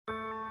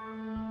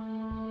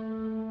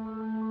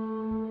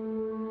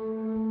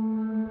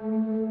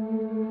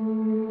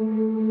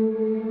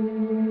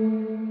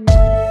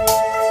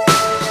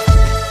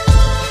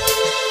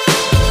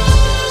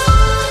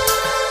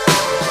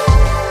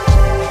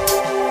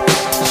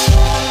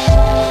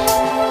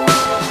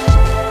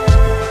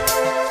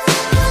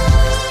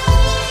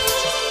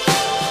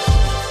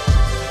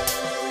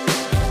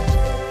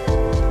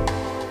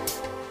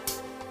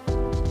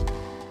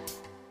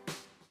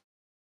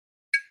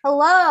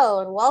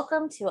Hello, and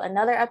welcome to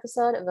another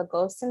episode of The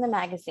Ghost in the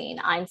Magazine.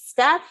 I'm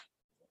Steph,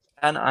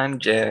 And I'm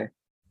Jay.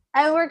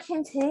 and we're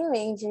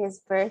continuing Jay's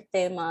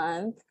birthday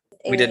month.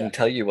 We didn't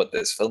tell you what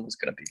this film was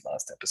going to be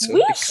last We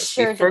episode because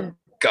we sure didn't.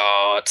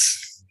 forgot.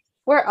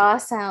 We're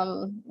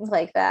awesome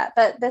like that.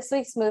 But this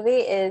week's movie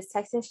is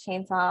Texas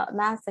Chainsaw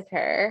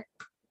Massacre,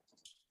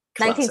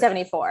 Classic.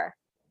 1974.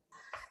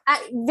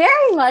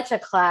 Very much a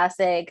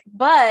classic,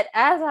 but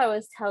as I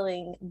was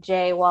telling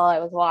Jay while I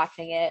was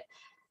watching it,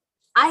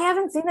 I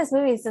haven't seen this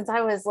movie since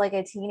I was like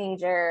a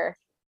teenager.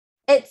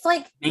 It's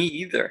like Me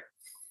either.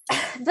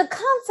 the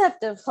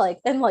concept of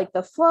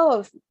the flow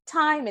of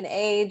time and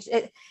age.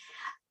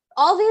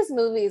 All these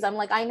movies, I'm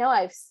like, I know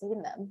I've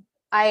seen them.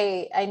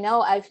 I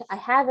know I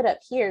have it up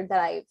here that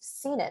I've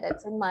seen it.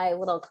 It's in my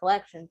little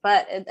collection,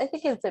 but I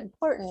think it's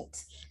important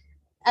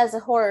as a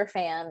horror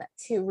fan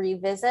to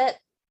revisit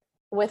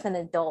with an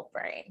adult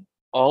brain.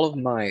 All of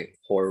my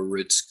horror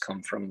roots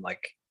come from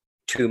like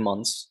 2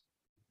 months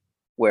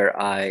where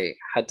I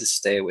had to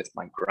stay with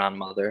my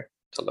grandmother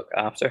to look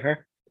after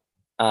her.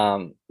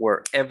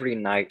 Where every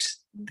night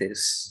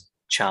this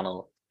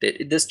channel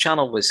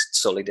was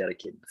solely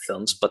dedicated to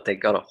films, but they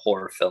got a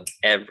horror film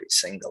every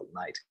single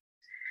night.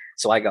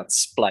 So I got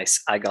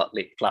Splice, I got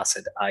Lake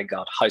Placid, I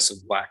got House of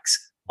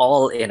Wax,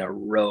 all in a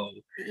row,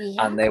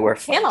 and they were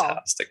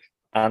fantastic.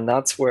 And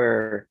that's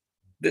where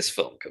this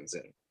film comes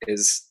in.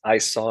 Is I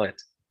saw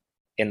it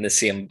in the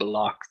same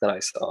block that I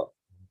saw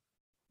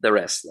the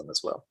rest of them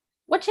as well.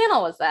 What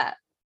channel was that?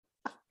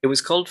 It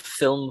was called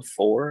Film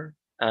 4.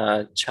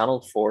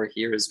 Channel 4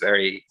 here is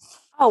very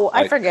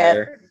I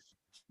forget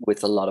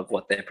with a lot of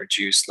what they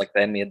produced. Like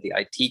they made the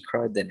IT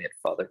Crowd, they made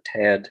Father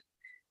Ted.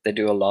 They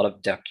do a lot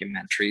of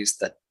documentaries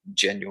that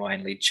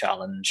genuinely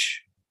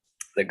challenge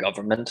the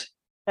government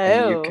in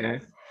the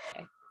UK.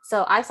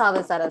 So I saw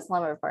this at a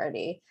slumber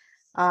party,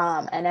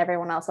 and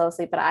everyone else fell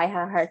asleep, but I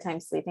had a hard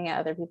time sleeping at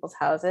other people's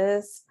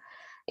houses,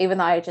 even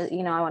though I just,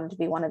 I wanted to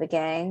be one of the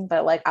gang,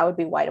 but like I would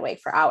be wide awake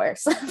for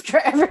hours after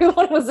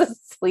everyone was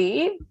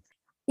asleep.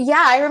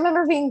 Yeah, I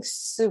remember being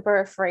super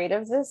afraid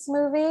of this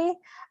movie,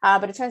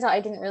 but it turns out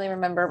I didn't really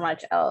remember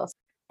much else.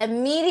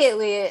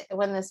 Immediately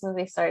when this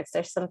movie starts,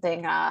 there's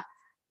something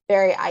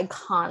very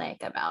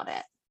iconic about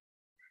it.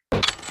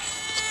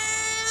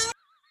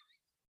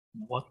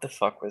 What the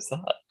fuck was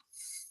that?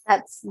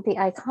 That's the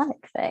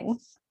iconic thing.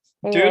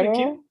 Do it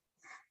again.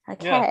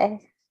 Okay.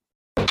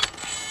 Yeah.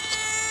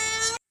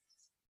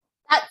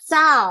 That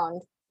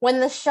sound when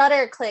the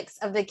shutter clicks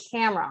of the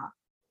camera.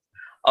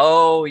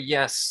 Oh,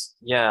 yes.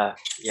 Yeah,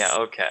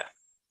 okay.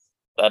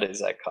 That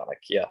is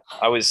iconic. Yeah.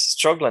 I was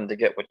struggling to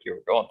get what you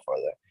were going for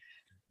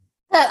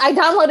there. I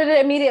downloaded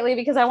it immediately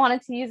because I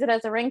wanted to use it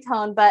as a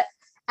ringtone, but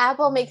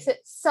Apple makes it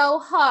so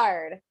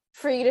hard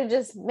for you to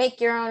just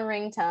make your own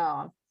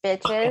ringtone,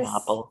 bitches. Fucking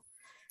Apple.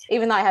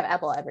 Even though I have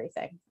Apple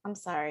everything. I'm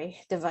sorry,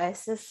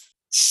 devices.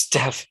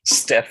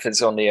 Steph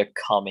is only a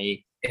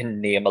commie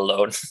in name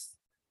alone.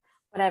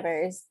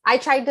 Whatever. I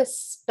tried to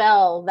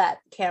spell that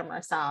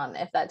camera sound,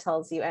 if that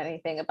tells you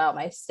anything about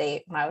my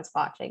state when I was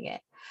watching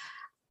it.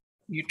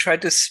 You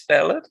tried to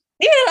spell it?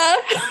 Yeah.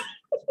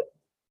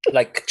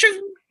 Like,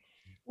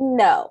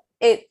 no,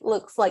 it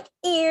looks like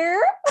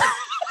ear.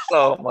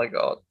 Oh my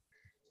God.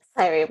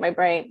 Sorry, my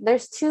brain.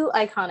 There's two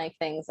iconic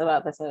things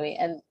about this movie,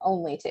 and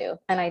only two.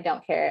 And I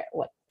don't care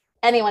what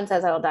anyone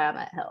says, I will die on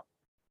that hill.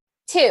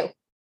 Two,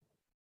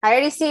 I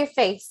already see your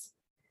face.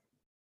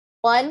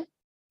 One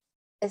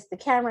is the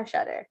camera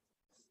shutter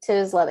to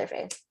his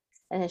Leatherface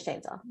and his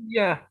chainsaw.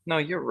 Yeah, no,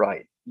 you're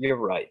right.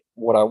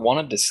 What I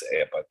wanted to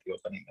say about the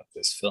opening of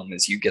this film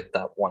is you get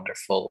that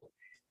wonderful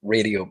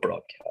radio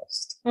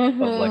broadcast of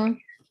like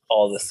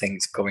all the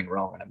things going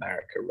wrong in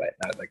America right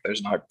now. Like there's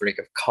an outbreak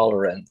of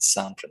cholera in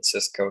San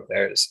Francisco.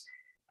 There's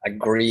a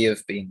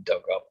grave being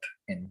dug up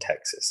in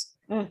Texas.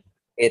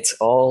 It's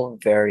all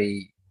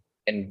very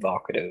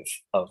evocative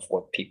of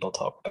what people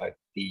talk about,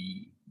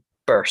 the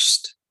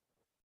burst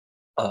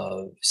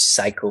of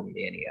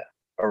psychomania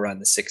around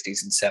the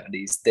 60s and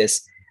 70s.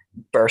 This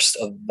burst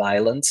of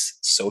violence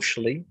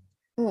socially,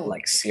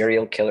 like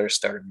serial killers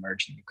started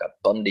emerging. You've got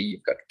Bundy,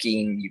 you've got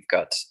Gein, you've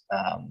got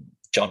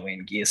John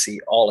Wayne Gacy,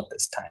 all at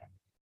this time.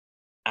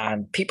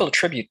 And people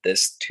attribute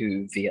this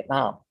to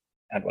Vietnam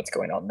and what's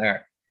going on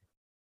there.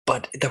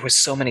 But there was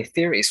so many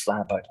theories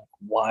flying about, like,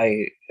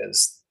 why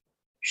has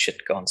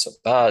shit gone so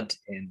bad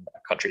in a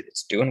country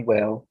that's doing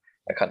well,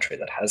 a country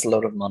that has a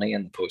lot of money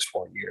in the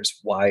post-war years?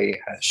 Why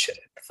has shit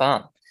hit the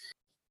fan?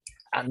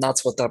 And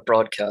that's what that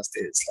broadcast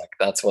is. Like,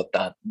 that's what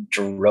that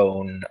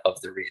drone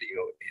of the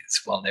radio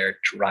is while they're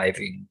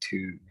driving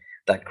to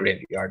that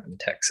graveyard in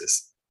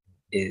Texas,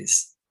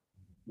 is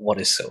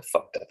what is so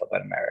fucked up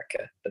about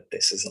America, that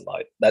this is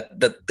allowed,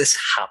 that this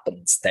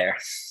happens there.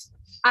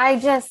 I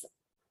just,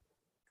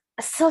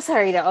 so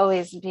sorry to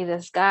always be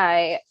this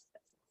guy.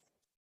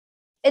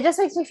 It just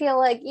makes me feel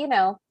like,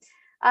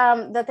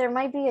 that there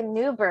might be a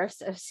new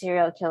burst of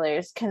serial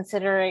killers,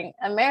 considering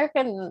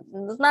American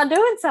is not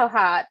doing so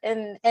hot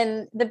in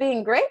the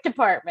being great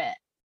department.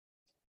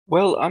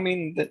 Well, I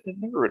mean, it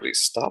never really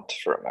stopped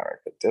for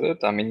America, did it?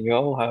 I mean, you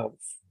all have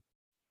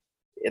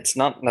it's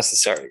not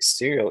necessarily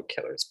serial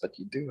killers, but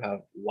you do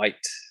have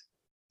white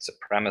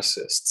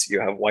supremacists, you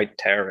have white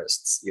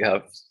terrorists, you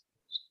have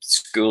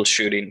school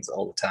shootings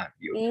all the time,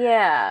 you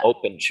Yeah.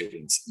 open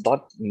shootings.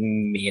 That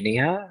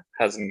mania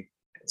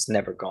it's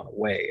never gone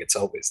away. It's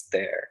always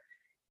there.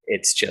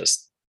 It's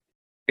just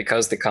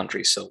because the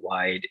country's so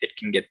wide, it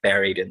can get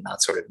buried in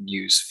that sort of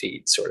news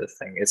feed sort of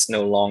thing. It's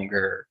no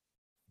longer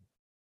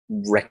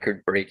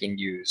record breaking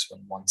news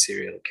when one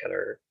serial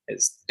killer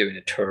is doing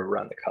a tour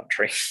around the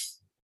country.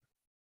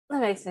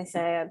 That makes me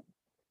sad.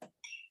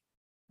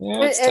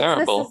 Yeah, it's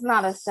terrible. This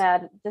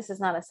is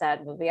not a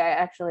sad movie. I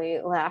actually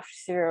laughed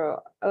through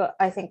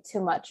I think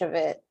too much of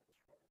it.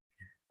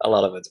 A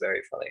lot of it's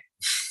very funny.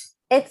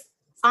 It's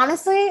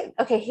honestly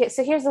okay.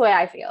 So here's the way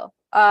I feel.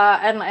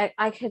 And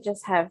I could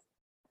just have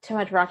too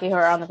much Rocky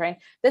Horror on the brain.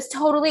 This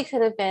totally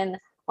could have been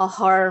a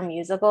horror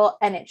musical,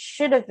 and it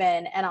should have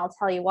been, and I'll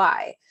tell you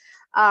why.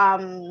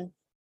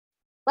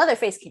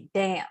 Leatherface can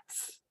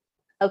dance,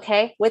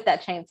 okay, with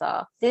that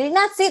chainsaw. Did you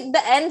not see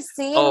the end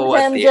scene?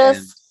 Him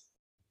just,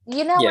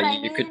 you know what I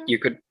mean? You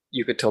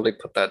could totally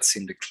put that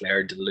scene to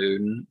Claire de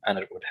Lune, and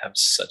it would have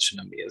such an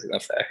amazing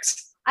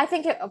effect. I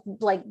think it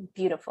like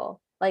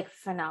beautiful, like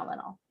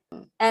phenomenal.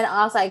 And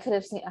also, I could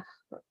have seen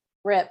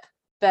Rip,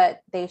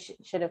 but they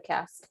should have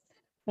cast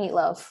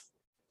Meatloaf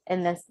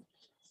in this.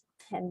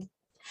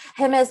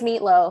 Him as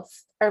Meatloaf,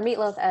 or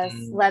Meatloaf as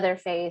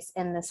Leatherface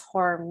in this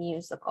horror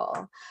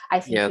musical.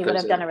 I think he would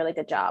have done a really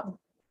good job.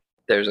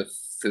 There's a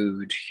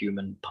food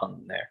human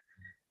pun there.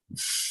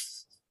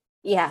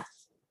 Yeah.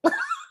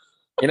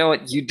 You know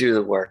what? You do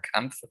the work.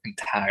 I'm fucking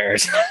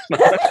tired.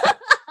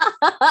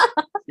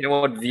 You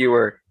know what,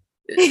 viewer,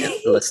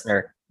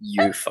 listener,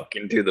 you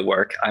fucking do the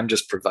work. I'm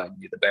just providing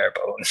you the bare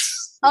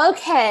bones.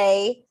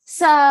 Okay,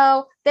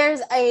 so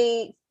there's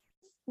a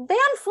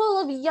van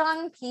full of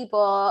young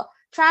people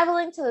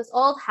traveling to this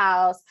old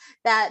house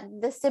that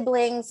the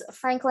siblings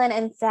Franklin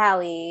and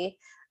Sally,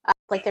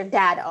 like their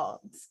dad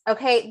owns.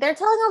 Okay, they're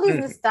telling all these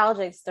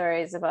nostalgic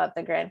stories about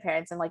the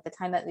grandparents and like the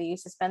time that they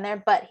used to spend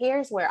there. But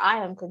here's where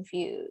I am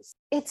confused.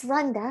 It's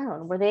run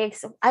down.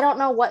 I don't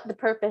know what the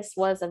purpose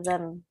was of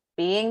them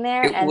being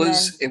there.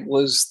 It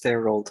was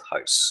their old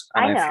house,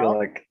 and I feel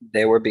like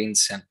they were being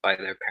sent by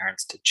their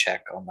parents to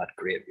check on that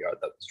graveyard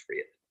that was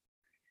raided.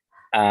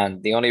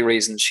 And the only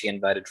reason she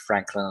invited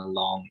Franklin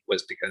along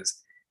was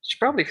because she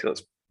probably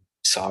feels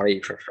sorry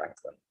for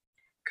Franklin,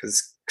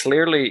 because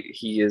clearly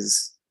he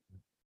is,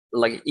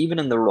 like, even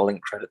in the rolling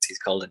credits, he's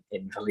called an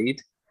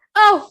invalid.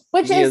 Oh,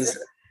 he's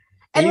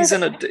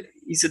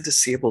a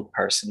disabled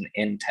person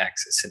in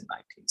Texas in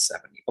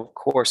 1970. Of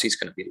course, he's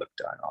going to be looked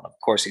down on. Of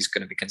course, he's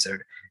going to be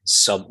considered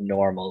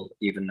subnormal,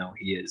 even though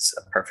he is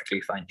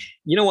perfectly fine.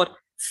 You know what?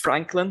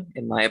 Franklin,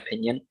 in my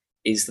opinion,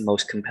 is the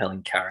most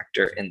compelling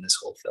character in this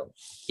whole film.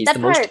 He's the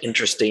most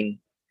interesting.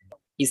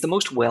 He's the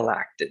most well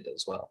acted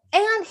as well.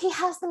 And he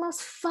has the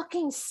most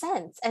fucking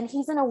sense. And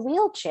he's in a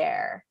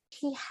wheelchair.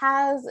 He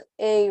has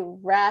a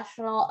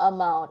rational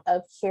amount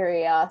of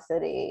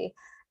curiosity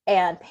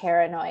and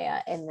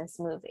paranoia in this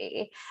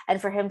movie.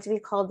 And for him to be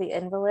called the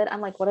invalid,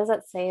 I'm like, what does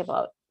that say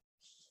about?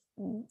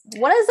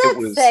 What does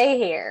that say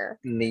here?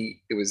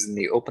 It was in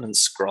the opening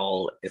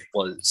scroll. It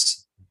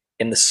was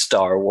in the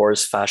Star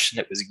Wars fashion.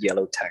 It was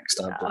yellow text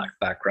on a black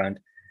background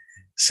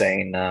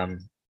saying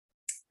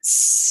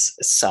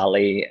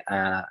Sally,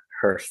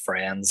 her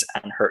friends,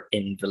 and her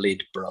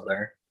invalid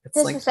brother. It's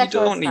like you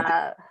don't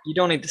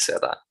need to say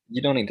that.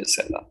 You don't need to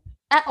say that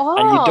at all.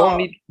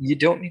 And you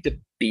don't need to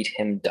beat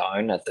him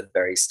down at the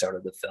very start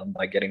of the film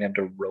by getting him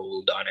to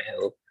roll down a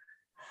hill.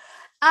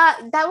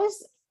 That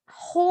was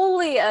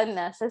wholly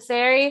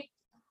unnecessary.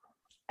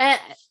 And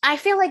I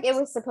feel like it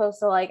was supposed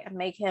to like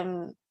make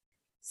him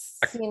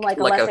seem like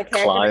a lesser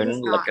character,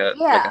 clown, like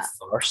a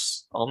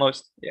farce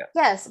almost. Yeah.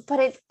 Yes, but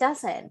it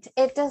doesn't.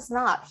 It does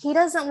not. He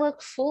doesn't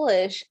look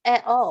foolish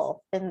at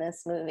all in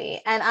this movie,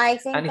 and I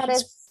think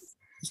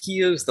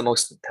he is the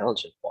most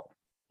intelligent one.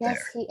 Yes,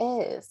 he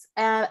is,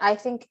 and I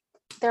think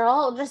they're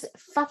all just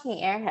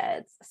fucking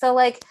airheads. So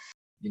like,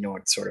 you know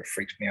what sort of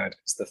freaked me out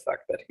is the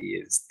fact that he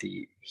is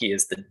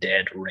the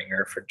dead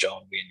ringer for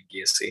John Wayne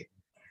Gacy.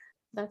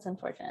 That's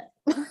unfortunate.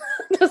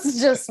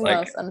 That's just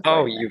most unfortunate.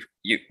 Oh,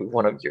 you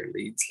one of your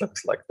leads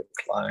looks like the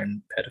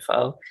clown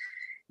pedophile.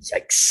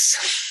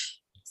 Yikes.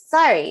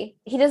 Sorry,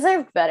 he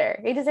deserved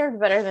better. He deserved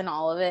better than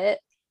all of it.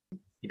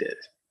 He did.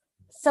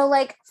 So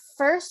like,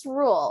 first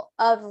rule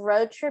of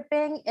road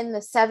tripping in the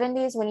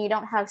 70s when you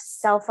don't have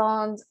cell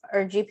phones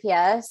or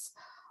GPS,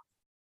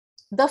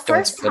 the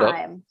first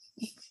time,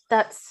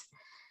 that's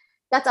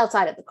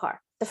outside of the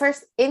car. The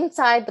first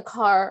inside the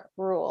car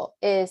rule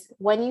is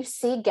when you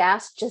see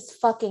gas,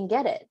 just fucking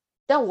get it.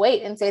 Don't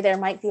wait and say there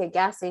might be a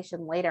gas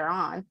station later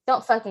on.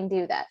 Don't fucking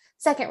do that.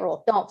 Second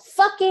rule, don't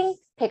fucking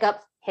pick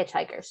up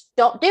hitchhikers.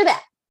 Don't do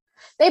that.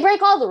 They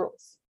break all the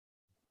rules.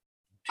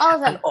 All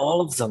of them. And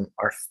all of them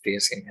are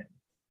facing him.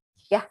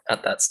 Yeah.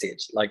 At that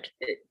stage. Like,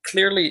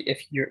 clearly,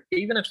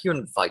 even if you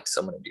invite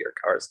someone into your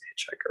car as a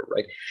hitchhiker,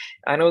 right?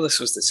 I know this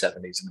was the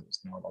 70s and it was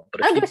normal,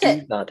 but if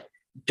you do that,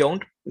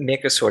 don't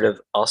make a sort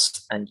of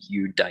us and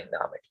you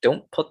dynamic.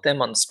 Don't put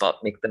them on the spot,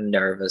 make them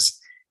nervous,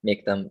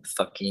 make them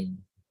fucking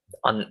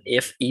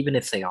if even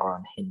if they are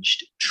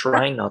unhinged,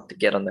 try not to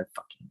get on their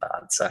fucking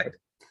bad side.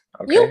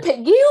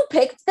 Okay. You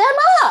picked them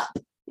up.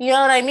 You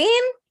know what I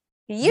mean?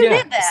 You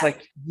did that. It's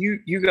like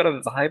you got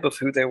a vibe of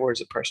who they were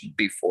as a person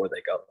before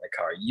they got in the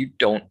car. You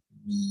don't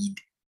need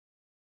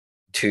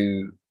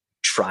to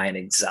try and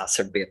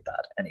exacerbate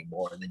that any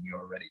more than you're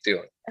already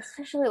doing.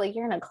 Especially like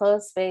you're in a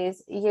closed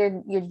space. Your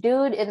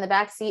dude in the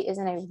back seat is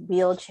in a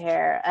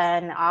wheelchair,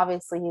 and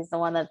obviously he's the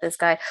one that this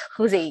guy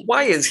who's a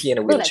why is he in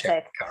a wheelchair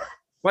in the car?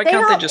 Why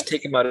can't they just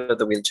take him out of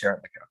the wheelchair in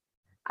the car?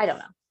 I don't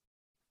know.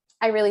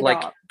 I really like,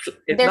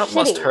 don't. That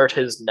must hurt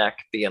his neck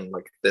being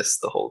like this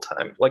the whole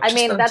time. Like, I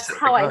mean, that's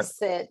how I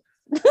sit.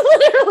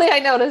 Literally, I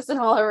noticed in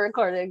all our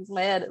recordings,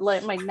 my head,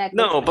 like my neck.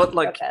 No, but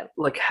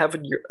like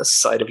having a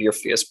side of your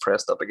face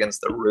pressed up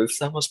against the roof,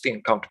 that must be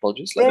uncomfortable.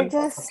 They're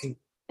just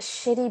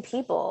shitty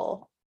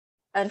people,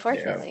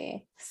 unfortunately.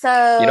 Yeah.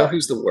 So you know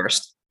who's the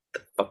worst?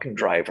 The fucking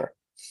driver.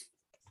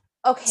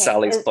 Okay.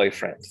 Sally's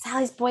boyfriend.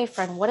 Sally's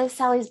boyfriend. What is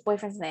Sally's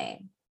boyfriend's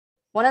name?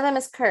 One of them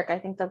is Kirk. I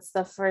think that's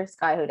the first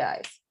guy who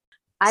dies.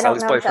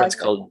 Sally's boyfriend's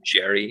called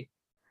Jerry.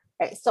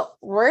 All right, so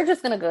we're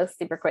just gonna go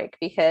super quick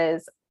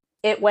because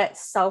it went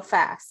so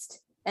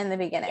fast in the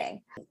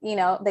beginning. You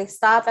know, they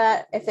stop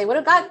at, if they would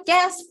have got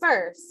gas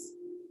first,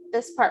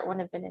 this part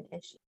wouldn't have been an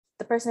issue.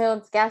 The person who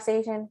owns the gas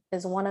station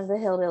is one of the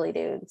hillbilly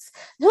dudes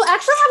who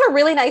actually have a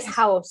really nice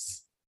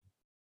house.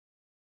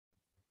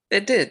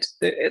 It did.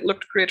 It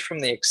looked great from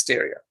the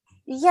exterior.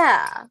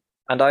 Yeah.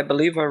 And I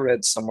believe I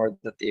read somewhere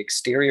that the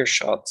exterior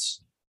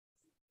shots,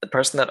 the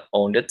person that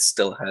owned it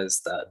still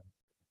has that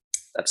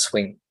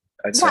swing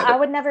outside. Yeah, I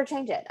would never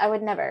change it. I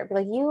would never be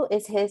like, you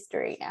is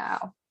history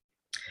now.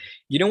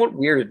 You know what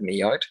weirded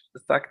me out? The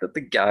fact that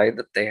the guy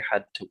that they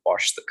had to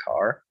wash the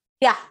car,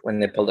 when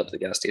they pulled up to the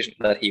gas station,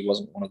 that he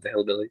wasn't one of the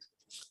hillbillies.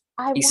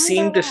 He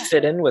seemed to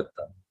fit in with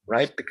them,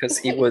 right? Because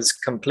he was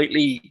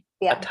completely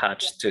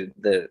attached to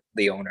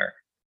the owner.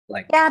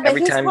 Like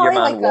every time your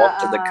man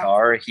walked to the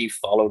car, he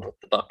followed with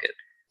the bucket.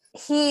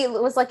 He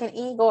was like an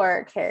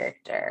Igor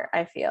character,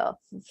 I feel.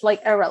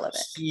 Like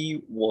irrelevant.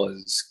 He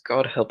was,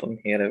 God help him,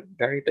 he had a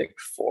very big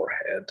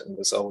forehead and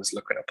was always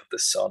looking up at the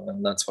sun,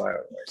 and that's why I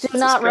was like, do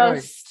not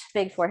roast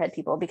big forehead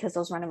people, because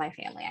those run in my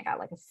family. I got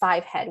like a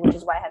 5 head, which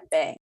is why I have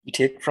bang. You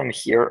take from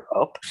here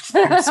up,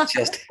 it's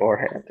just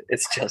forehead.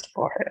 It's just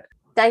forehead.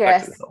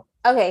 Digress.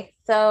 Okay,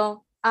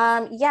 so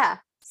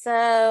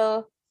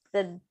so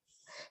the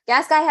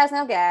gas guy has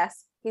no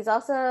gas. He's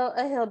also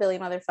a hillbilly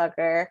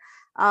motherfucker.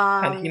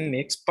 And he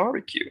makes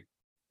barbecue.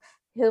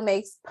 Who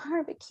makes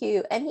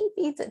barbecue, and he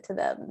feeds it to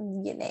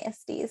them, you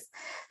nasties.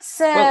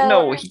 So well,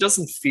 no, he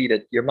doesn't feed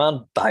it. Your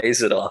man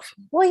buys it off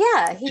him. Well,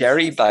 yeah,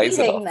 Jerry buys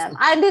it off them.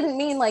 I didn't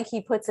mean like he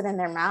puts it in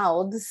their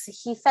mouths.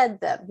 He fed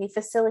them. He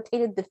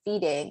facilitated the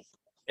feeding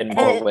in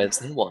more ways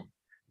than one.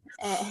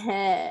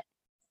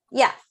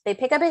 Yeah, they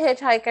pick up a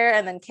hitchhiker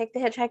and then kick the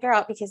hitchhiker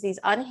out because he's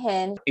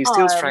unhinged. He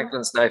steals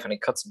Franklin's knife and he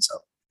cuts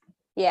himself.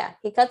 Yeah,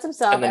 he cuts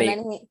himself, and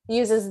then he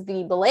uses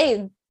the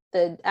blade,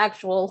 the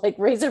actual like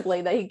razor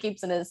blade that he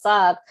keeps in his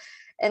sock,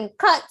 and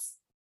cuts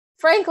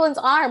Franklin's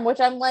arm, which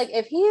I'm like,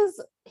 if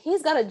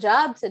he's got a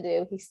job to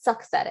do, he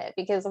sucks at it,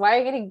 because why are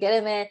you gonna get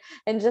in there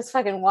and just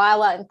fucking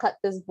wild out and cut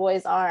this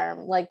boy's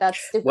arm? Like, that's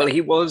stupid. Well,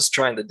 he was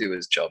trying to do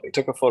his job. He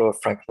took a photo of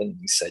Franklin and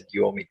he said,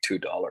 "You owe me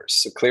 $2."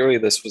 So clearly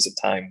this was a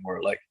time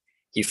where like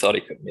he thought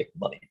he could make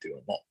money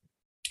doing that,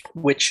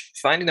 which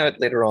finding out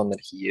later on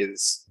that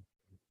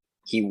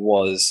he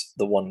was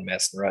the one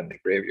messing around the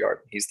graveyard.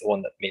 He's the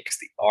one that makes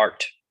the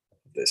art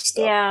of this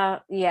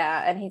stuff.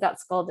 Yeah, and he got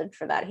scolded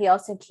for that. He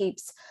also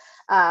keeps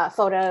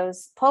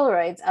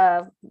Polaroids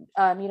of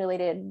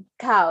mutilated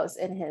cows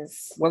in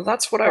his. Well,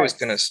 that's what I was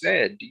going to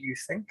say. Do you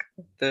think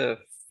the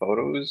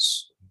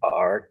photos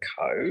are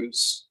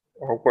cows,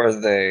 or were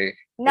they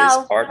his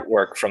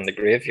artwork from the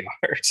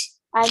graveyard?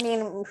 I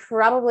mean,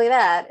 probably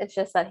that. It's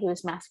just that he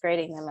was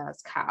masquerading them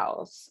as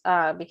cows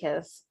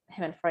because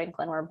him and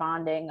Franklin were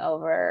bonding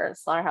over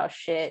slaughterhouse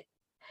shit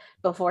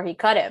before he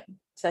cut him.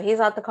 So he's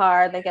out the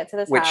car. They get to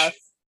this house.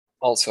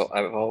 Also,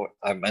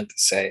 I meant to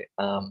say,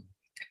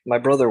 my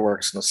brother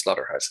works in a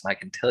slaughterhouse, and I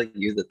can tell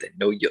you that they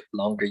no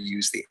longer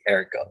use the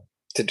air gun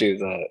to do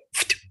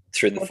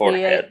through the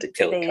forehead to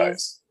kill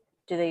cows.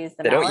 Do they use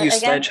the? They don't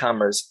use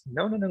sledgehammers.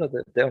 No, they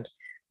don't.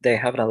 They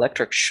have an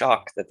electric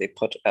shock that they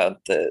put at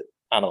the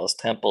animals'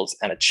 temples,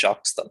 and it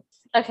shocks them.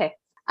 Okay.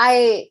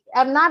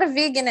 I'm not a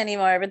vegan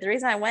anymore, but the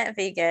reason I went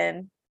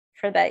vegan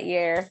for that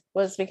year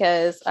was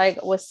because I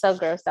was so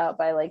grossed out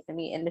by like the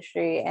meat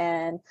industry,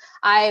 and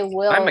I'm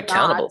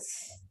accountable.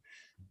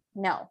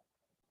 No.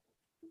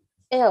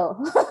 Ew.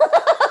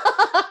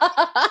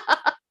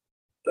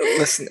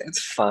 Listen,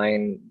 it's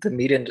fine. The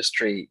meat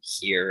industry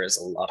here is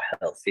a lot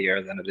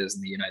healthier than it is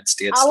in the United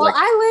States. I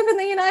live in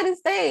the United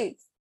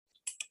States.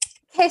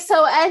 Okay,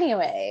 so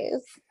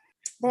anyways.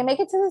 they make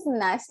it to this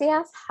nasty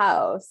ass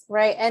house,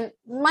 right? And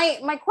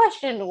my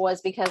question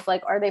was because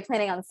like, are they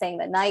planning on staying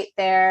the night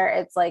there?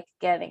 It's like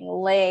getting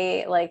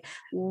late. Like,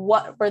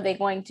 what were they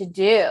going to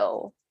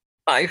do?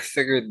 I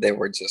figured they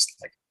were just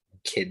like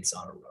kids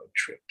on a road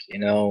trip, you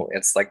know?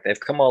 It's like they've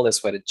come all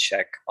this way to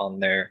check on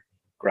their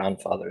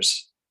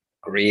grandfather's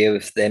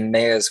grave. They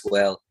may as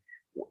well,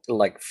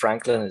 like,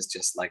 Franklin is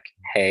just like,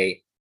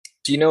 hey,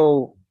 do you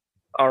know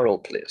our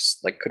old place?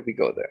 Like, could we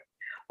go there?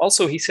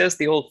 Also, he says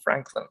the old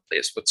Franklin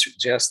place would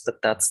suggest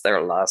that that's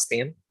their last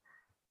name.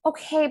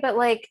 Okay, but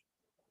like,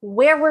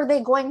 where were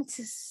they going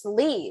to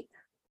sleep?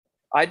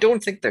 I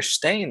don't think they're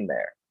staying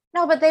there.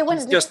 No, but they He's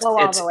wouldn't just just go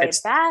all the way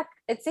back.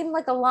 It seemed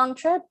like a long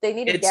trip. They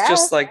needed it's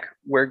just gas. like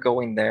we're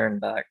going there and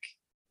back.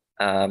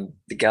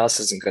 The gas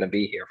isn't going to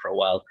be here for a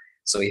while,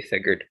 so he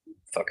figured,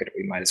 fuck it,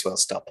 we might as well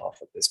stop off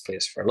at this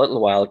place for a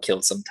little while,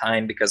 kill some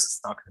time because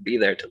it's not going to be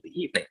there till the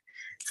evening.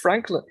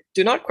 Franklin,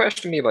 do not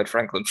question me about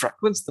Franklin.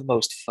 Franklin's the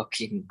most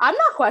fucking I'm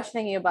not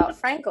questioning you about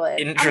Franklin.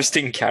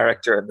 interesting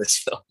character in this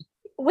film.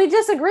 We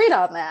disagreed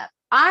on that.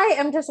 I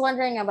am just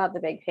wondering about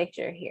the big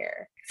picture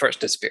here.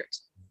 First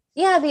disappearance.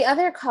 Yeah, the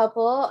other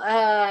couple,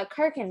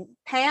 Kirk and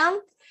Pam.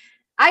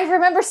 I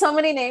remember so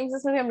many names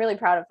this movie. I'm really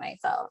proud of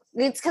myself.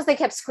 It's because they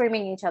kept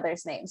screaming each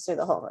other's names through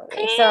the whole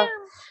movie. So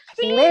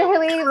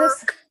literally,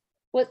 this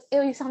what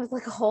you sounded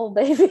like a whole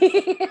baby.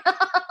 Kirk,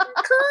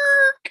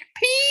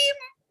 Pam.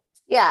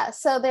 Yeah,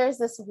 so there's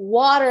this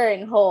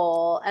watering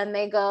hole and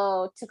they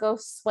go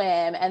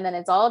swim and then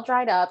it's all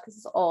dried up because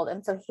it's old.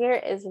 And so here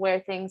is where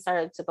things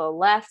started to go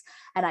left.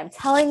 And I'm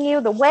telling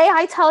you, the way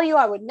I tell you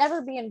I would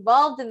never be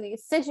involved in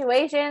these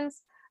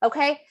situations,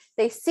 okay?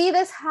 They see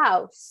this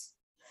house.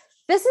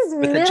 This is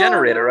with a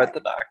generator at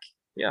the back.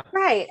 Yeah.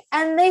 Right.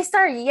 And they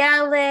start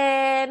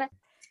yelling.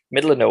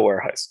 Middle of nowhere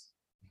house.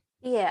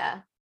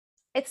 Yeah.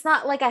 It's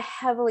not like a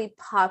heavily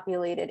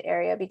populated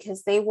area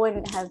because they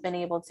wouldn't have been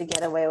able to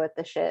get away with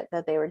the shit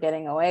that they were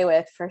getting away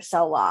with for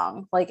so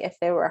long, like if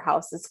there were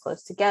houses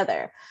close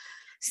together.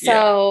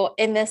 So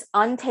in this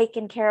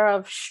untaken care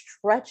of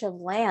stretch of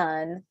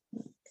land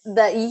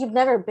that you've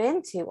never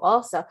been to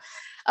also.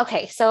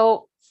 Okay,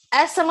 so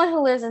as someone who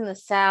lives in the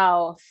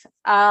South,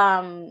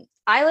 I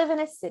live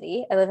in a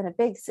city, I live in a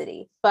big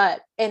city,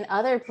 but in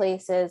other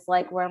places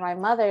like where my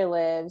mother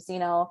lives, you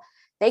know,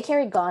 they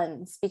carry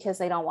guns because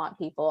they don't want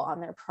people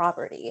on their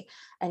property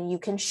and you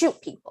can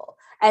shoot people.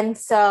 And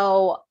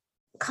so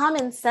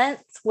common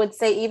sense would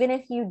say, even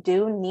if you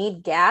do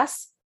need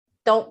gas,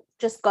 don't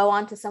just go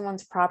onto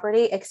someone's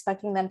property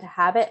expecting them to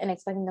have it and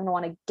expecting them to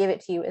want to give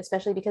it to you,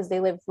 especially because they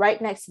live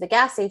right next to the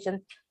gas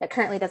station that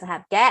currently doesn't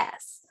have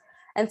gas.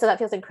 And so that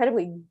feels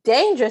incredibly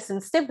dangerous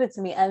and stupid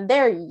to me. And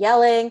they're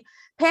yelling.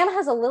 Pam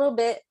has a little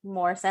bit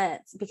more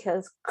sense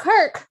because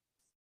Kirk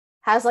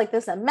has like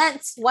this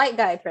immense white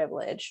guy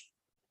privilege.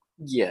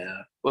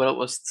 Yeah, well, it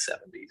was the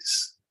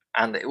 70s.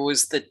 And it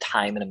was the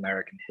time in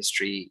American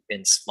history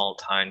in small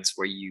towns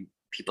where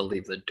people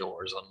leave the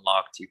doors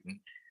unlocked. You can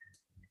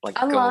like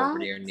go over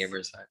to your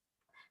neighbor's house.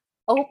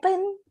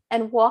 Open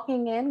and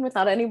walking in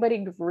without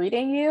anybody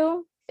greeting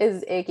you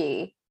is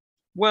icky.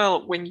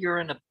 Well, when you're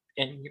in a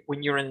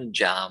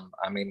jam,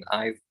 I mean,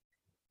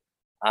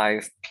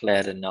 I've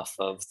played enough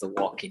of The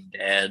Walking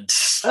Dead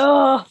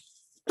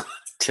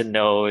to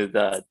know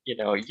that, you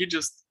know, you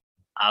just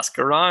ask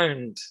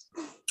around.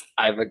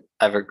 I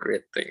have a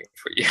great thing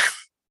for you.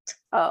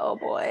 Oh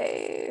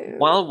boy.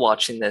 While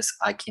watching this,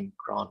 I came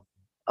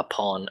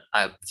upon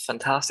a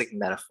fantastic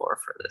metaphor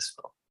for this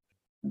film.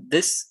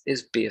 This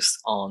is based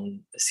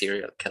on the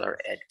serial killer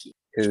Ed Gein,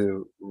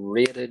 who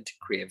raided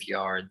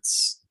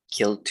graveyards,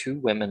 killed 2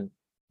 women,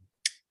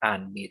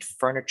 and made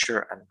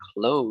furniture and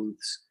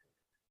clothes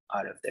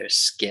out of their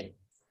skin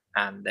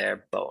and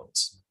their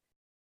bones.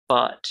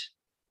 But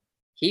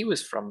he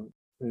was from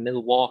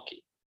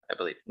Milwaukee, I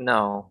believe.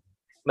 No,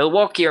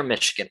 Milwaukee or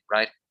Michigan,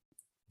 right?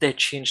 They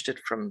changed it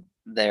from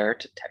there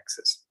to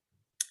Texas.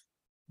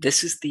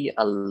 This is the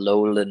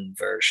Alolan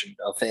version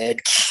of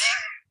Ed Gein.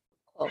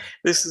 Oh.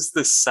 This is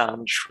the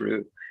Sam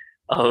True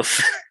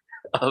of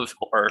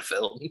horror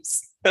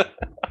films.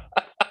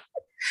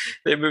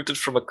 They moved it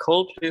from a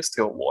cold place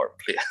to a warm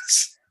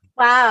place.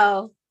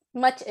 Wow,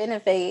 much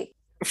innovate.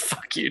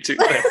 Fuck you too.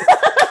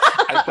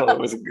 I thought it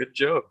was a good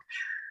joke.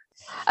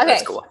 Okay.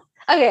 Let's go on.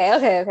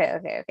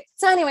 Okay.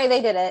 So anyway,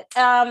 they did it.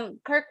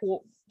 Kirk,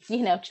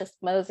 you know, just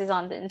moses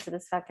on into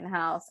this fucking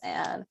house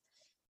and,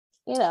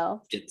 you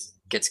know,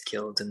 gets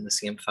killed in the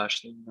same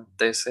fashion that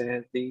they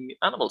say the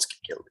animals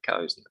get killed, the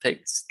cows and the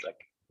pigs, like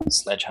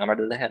sledgehammer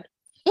to the head.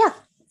 Yeah.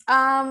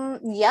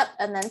 Yep.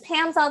 And then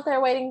Pam's out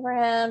there waiting for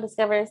him,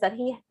 discovers that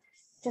he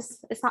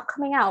just is not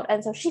coming out.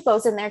 And so she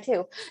goes in there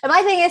too. And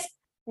my thing is,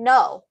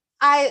 no,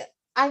 I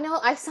know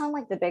I sound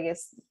like the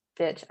biggest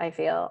bitch, I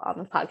feel, on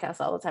the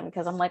podcast all the time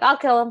because I'm like, I'll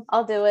kill him.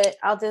 I'll do it.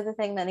 I'll do the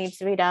thing that needs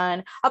to be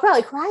done. I'll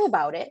probably cry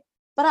about it,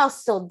 but I'll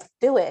still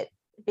do it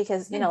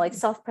because, you know, like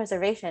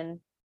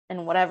self-preservation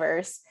and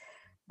whatever's.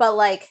 But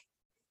like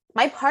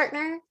my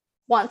partner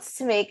wants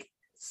to make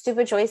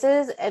stupid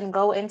choices and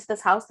go into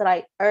this house that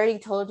I already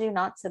told you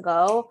not to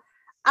go.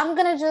 I'm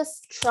gonna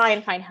just try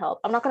and find help.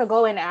 I'm not gonna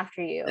go in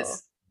after you.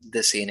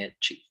 This ain't it,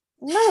 Chief.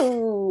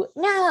 No,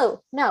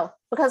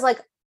 because like,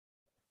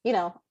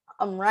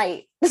 I'm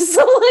right.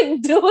 So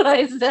like, do what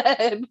I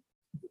said.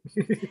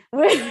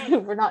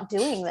 we're not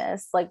doing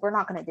this. Like, we're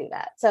not gonna do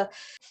that. So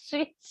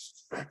she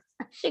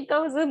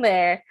goes in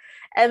there,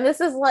 and this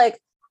is like,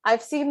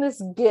 I've seen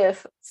this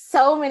gif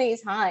so many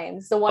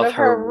times. The one of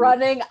her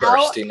running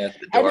out at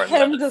the door, and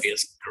him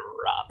just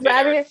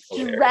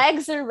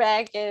drags her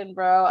back in,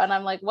 bro. And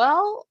I'm like,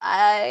 well,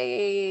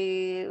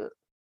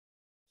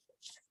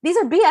 these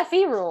are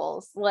BFE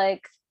rules.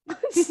 Like,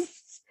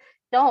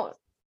 don't,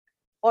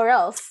 or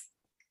else.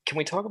 Can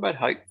we talk about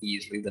how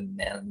easily the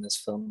men in this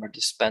film are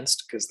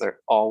dispensed? Because they're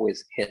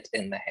always hit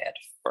in the head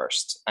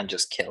first and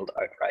just killed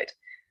outright.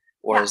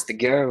 Whereas the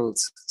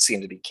girls seem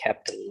to be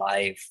kept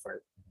alive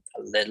for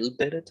a little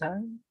bit of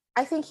time.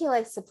 I think he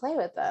likes to play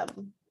with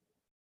them.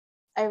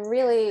 I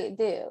really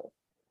do.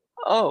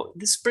 Oh,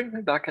 this brings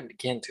me back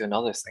again to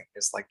another thing.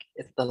 It's like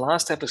the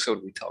last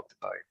episode we talked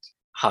about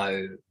how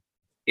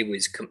it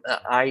was.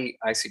 I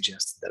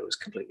suggested that it was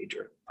completely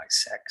driven by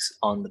sex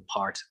on the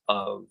part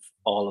of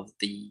all of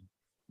the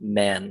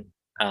men,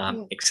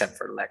 except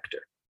for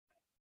Lecter.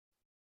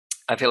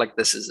 I feel like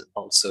this is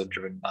also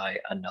driven by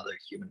another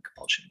human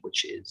compulsion,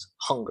 which is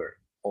hunger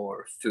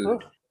or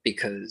food.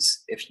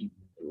 Because if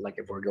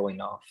we're going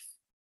off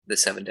the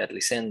 7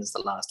 deadly sins,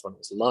 the last one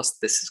was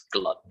lust. This is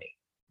gluttony.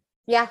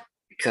 Yeah.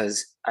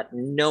 Because at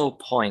no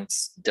point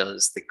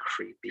does the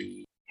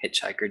creepy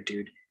hitchhiker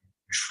dude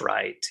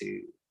try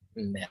to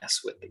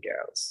mess with the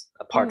girls,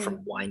 apart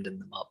from winding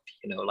them up,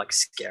 like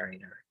scaring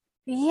her.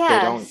 Yes. They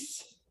don't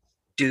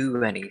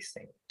do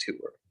anything to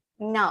her.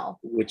 No.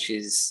 Which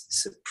is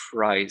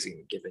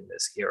surprising given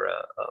this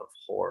era of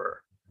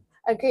horror.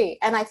 Agree.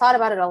 And I thought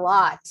about it a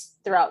lot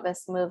throughout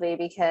this movie,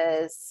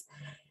 because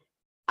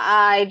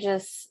I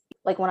just,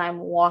 like, when I'm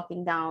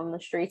walking down the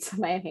streets of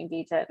Miami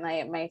Beach at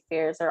night, my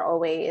fears are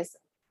always,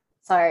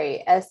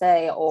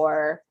 SA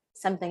or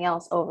something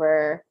else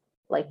over,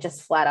 like,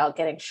 just flat out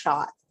getting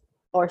shot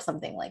or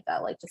something like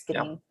that, like just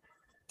getting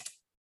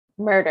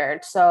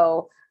murdered.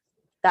 So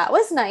that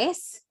was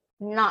nice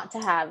not to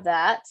have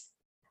that.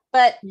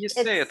 But you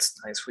say it's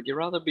nice. Would you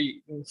rather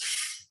be...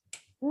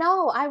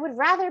 No, I would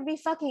rather be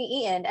fucking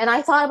eaten. And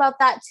I thought about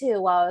that too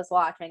while I was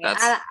watching it.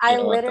 I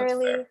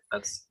literally...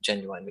 That's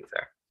genuinely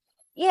fair.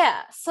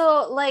 Yeah.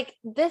 So like,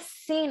 this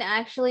scene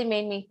actually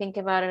made me think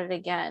about it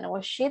again.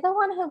 Was she the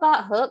one who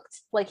got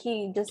hooked? Like,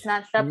 he just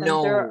snatched up and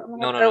threw her?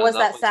 No. Or was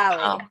that Sally?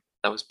 Pam.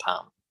 That was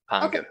Pam.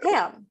 Okay,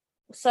 Pam.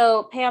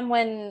 So Pam,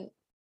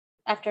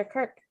 after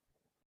Kirk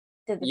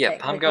did the thing.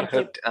 Pam got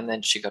hooked, and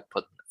then she got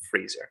put in the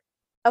freezer.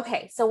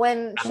 Okay, so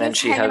when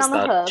she hanging on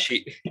the hook,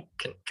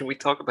 can we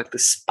talk about the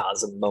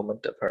spasm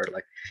moment of her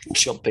like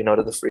jumping out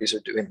of the freezer,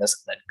 doing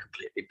this, and then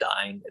completely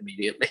dying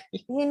immediately?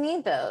 You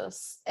need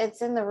those.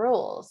 It's in the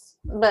rules,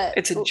 but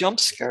it's a jump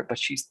scare. But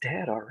she's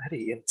dead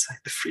already inside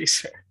the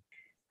freezer.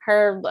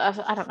 Her,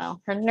 I don't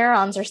know. Her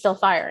neurons are still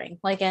firing,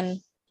 like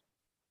in.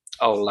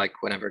 Oh,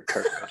 like whenever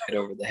Kirk got hit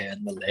over the head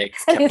and the leg.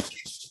 I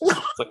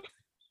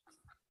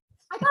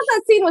thought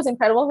that scene was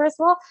incredible, first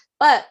of all,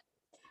 but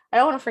I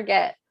don't want to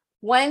forget.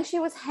 When she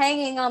was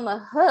hanging on the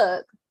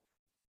hook,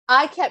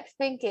 I kept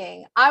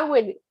thinking I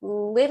would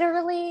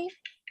literally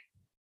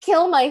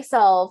kill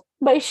myself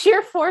by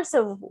sheer force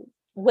of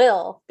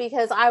will,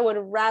 because I would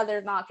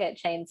rather not get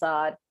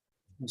chainsawed.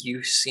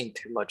 You've seen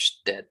too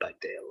much Dead by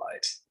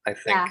Daylight, I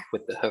think,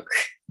 with the hook.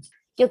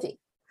 Guilty.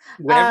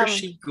 Whenever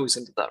she goes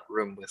into that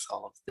room with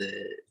all of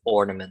the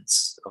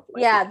ornaments of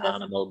the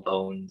animal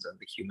bones and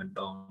the human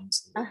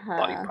bones and the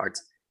body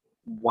parts,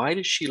 why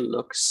does she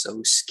look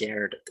so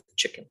scared of the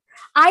chicken?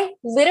 I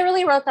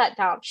literally wrote that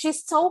down.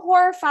 She's so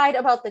horrified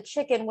about the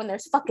chicken when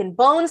there's fucking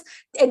bones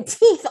and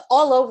teeth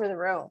all over the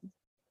room.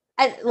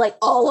 And like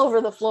all over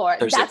the floor.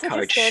 There's a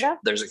couch.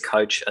 There's a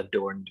couch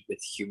adorned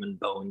with human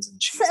bones,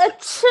 and she's a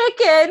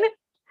chicken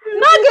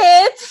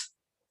nugget.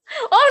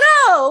 Oh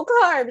no,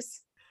 carbs.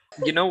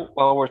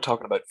 While we're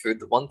talking about food,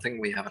 the one thing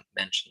we haven't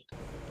mentioned.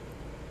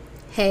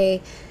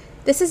 Hey,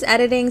 this is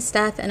editing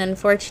stuff, and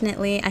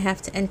unfortunately I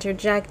have to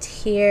interject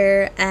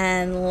here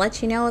and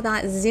let you know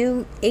that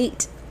Zoom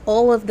ate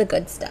all of the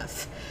good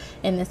stuff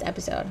in this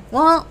episode.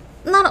 Well,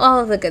 not all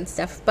of the good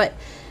stuff, but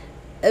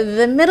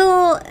the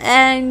middle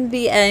and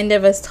the end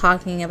of us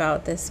talking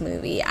about this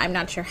movie. I'm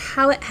not sure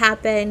how it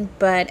happened,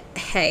 but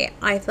hey,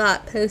 I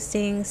thought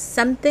posting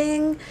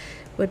something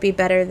would be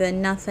better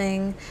than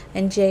nothing,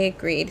 and Jay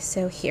agreed,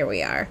 so here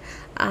we are.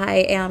 I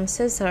am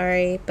so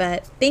sorry,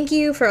 but thank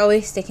you for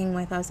always sticking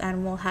with us,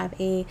 and we'll have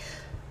a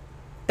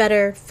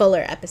better,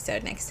 fuller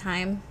episode next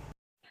time.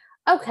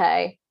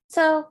 Okay,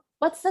 so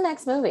what's the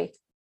next movie?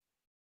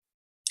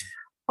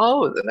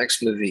 Oh, the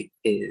next movie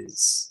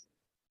is...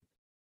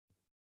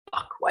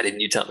 Fuck, why didn't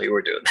you tell me we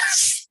were doing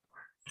this?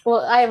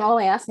 Well, I am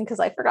only asking because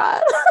I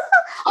forgot.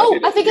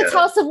 I think it's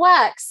House of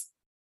Wax.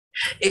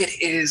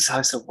 It is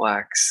House of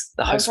Wax.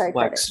 The House of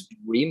Wax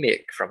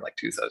remake from like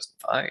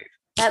 2005.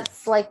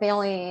 That's like the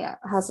only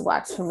House of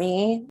Wax for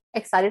me.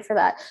 Excited for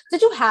that.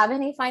 Did you have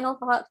any final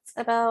thoughts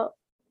about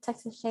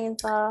Texas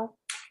Chainsaw.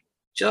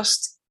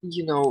 Just,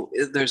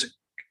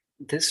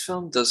 this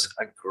film does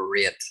a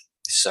great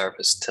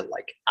service to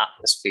like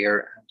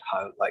atmosphere and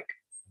how like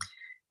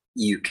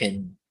you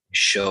can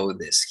show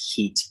this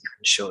heat, you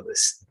can show the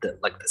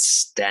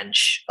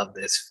stench of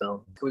this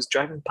film. I was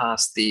driving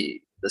past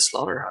the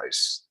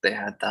slaughterhouse. They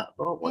had that,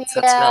 what's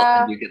that smell?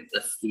 And you get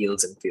the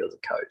fields and fields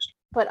of cows.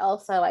 But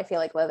also I feel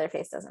like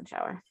Leatherface doesn't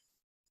shower.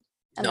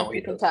 And No, like, he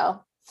you can doesn't.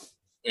 tell.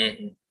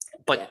 Mm-hmm.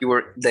 But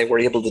they were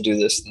able to do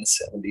this in the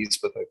 70s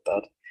without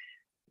that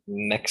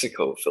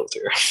Mexico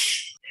filter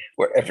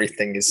where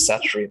everything is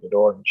saturated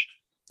orange.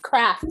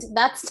 Craft,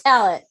 that's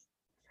talent.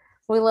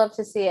 We love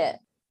to see it.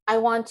 I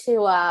want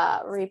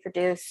to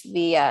reproduce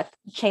the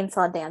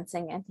chainsaw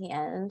dancing at the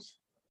end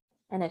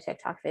in a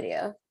TikTok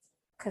video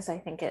because I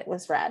think it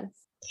was rad.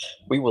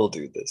 We will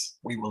do this.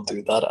 We will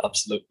do that,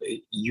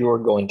 absolutely. You're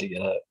going to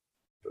get a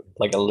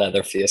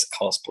Leatherface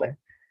cosplay.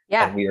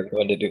 Yeah. And we are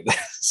going to do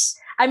this.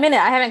 I'm in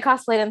it. I haven't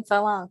cosplayed in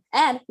so long.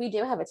 And we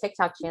do have a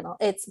TikTok channel.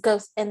 It's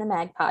Ghost in the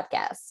Mag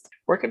Podcast.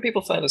 Where can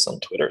people find us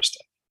on Twitter,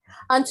 Steph?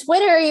 On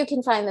Twitter, you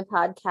can find the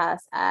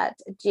podcast at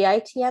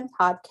GITM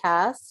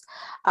Podcast.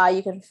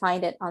 You can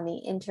find it on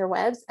the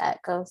interwebs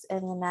at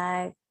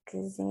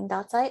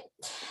ghostinthemagazine.site.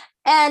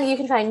 And you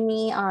can find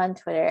me on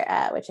Twitter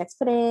at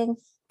WitchXPudding.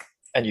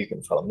 And you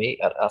can follow me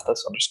at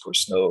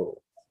Athos_Snow.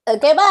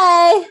 Okay,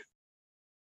 bye.